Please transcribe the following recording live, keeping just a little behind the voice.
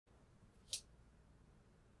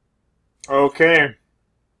Okay,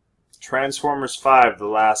 Transformers 5, the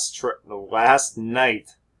last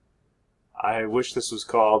night. I wish this was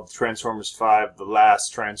called Transformers 5, the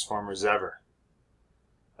last Transformers ever.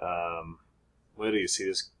 Where do you see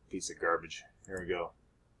this piece of garbage? Here we go.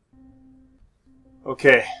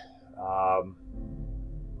 Okay, a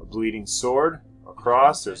bleeding sword, a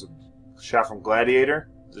cross. There's a shot from Gladiator.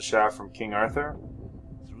 There's a shot from King Arthur.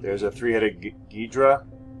 There's a three-headed Ghidra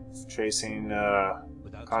chasing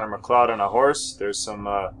Connor McLeod on a horse. There's some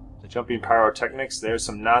jumping pyrotechnics. There's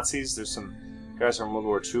some Nazis. There's some guys from World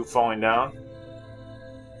War II falling down.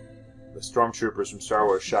 The stormtroopers from Star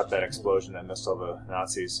Wars shot that explosion that missed all the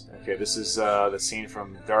Nazis. Okay, this is the scene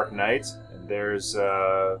from Dark Knight. And there's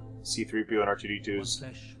C-3PO and R2-D2's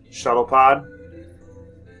shuttle pod.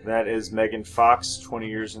 That is Megan Fox 20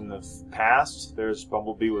 years in the past. There's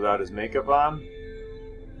Bumblebee without his makeup on.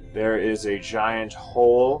 There is a giant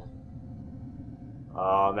hole.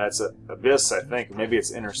 That's Abyss, I think. Maybe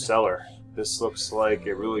it's Interstellar. This looks like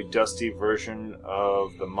a really dusty version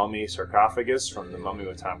of the Mummy sarcophagus from The Mummy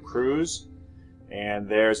with Tom Cruise. And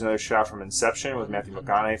there's another shot from Inception with Matthew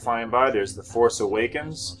McConaughey flying by. There's The Force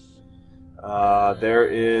Awakens. There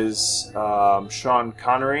is Sean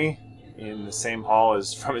Connery in the same hall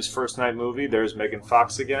as from his First Night movie. There's Megan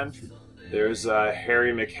Fox again. There's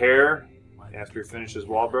Harry McHare after he finishes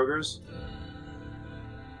Wahlburgers.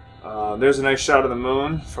 There's a nice shot of the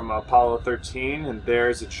moon from Apollo 13, and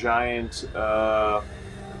there's a giant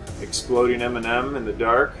exploding M&M in the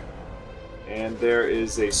dark. And there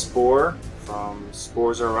is a Spore from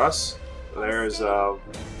Spores R Us. There's some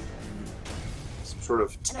sort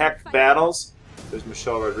of tech battles. There's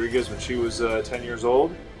Michelle Rodriguez when she was 10 years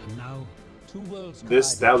old.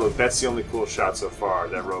 That's the only cool shot so far,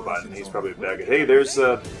 that robot, and he's probably a bag of... Hey, there's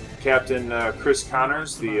Captain Chris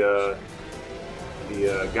Connors, the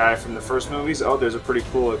guy from the first movies. Oh, there's a pretty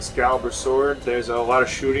cool Excalibur sword. There's a lot of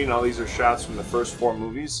shooting. All these are shots from the first 4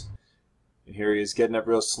 movies. And here he is getting up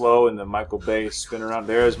real slow in the Michael Bay spin around.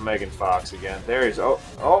 There's Megan Fox again. There he is.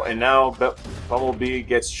 Oh, and now Bumblebee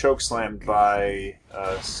gets chokeslammed by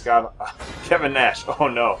Kevin Nash. Oh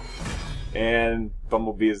no. And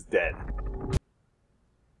Bumblebee is dead.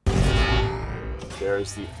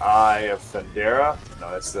 There's the Eye of Thundera.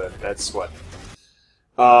 No, that's what?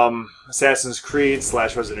 Assassin's Creed /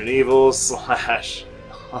 Resident Evil /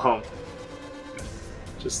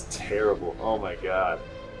 just terrible. Oh my god.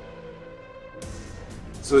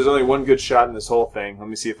 So there's only one good shot in this whole thing. Let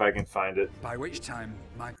me see if I can find it. By which time,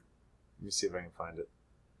 Let me see if I can find it.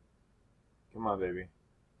 Come on, baby.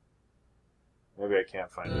 Maybe I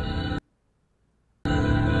can't find it.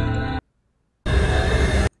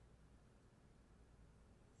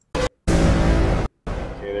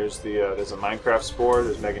 Okay, there's a Minecraft Spore.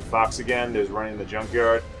 There's Megan Fox again. There's Running the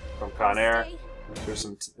Junkyard from Con Air. There's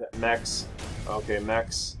some mechs. Okay,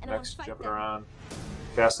 mechs jumping around.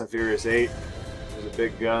 Fast and Furious 8. There's a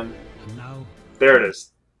big gun. There it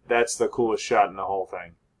is. That's the coolest shot in the whole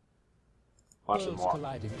thing. Watch them walk.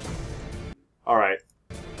 Alright.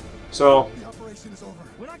 So,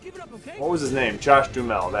 what was his name? Josh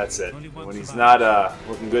Duhamel, that's it. When he's not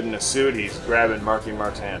looking good in a suit, he's grabbing Marky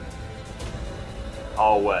Mark's hand.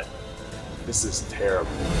 All wet. This is terrible.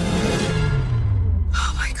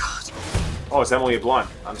 Oh my god. Oh, it's Emily Blunt.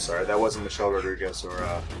 I'm sorry, that wasn't Michelle Rodriguez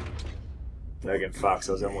or Megan Fox.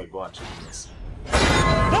 That was Emily Blunt.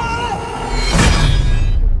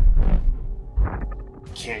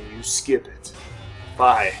 Can you skip it?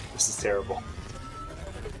 Bye. This is terrible.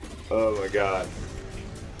 Oh my god.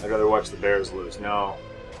 I'd rather watch the Bears lose. No.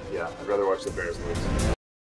 Yeah, I'd rather watch the Bears lose.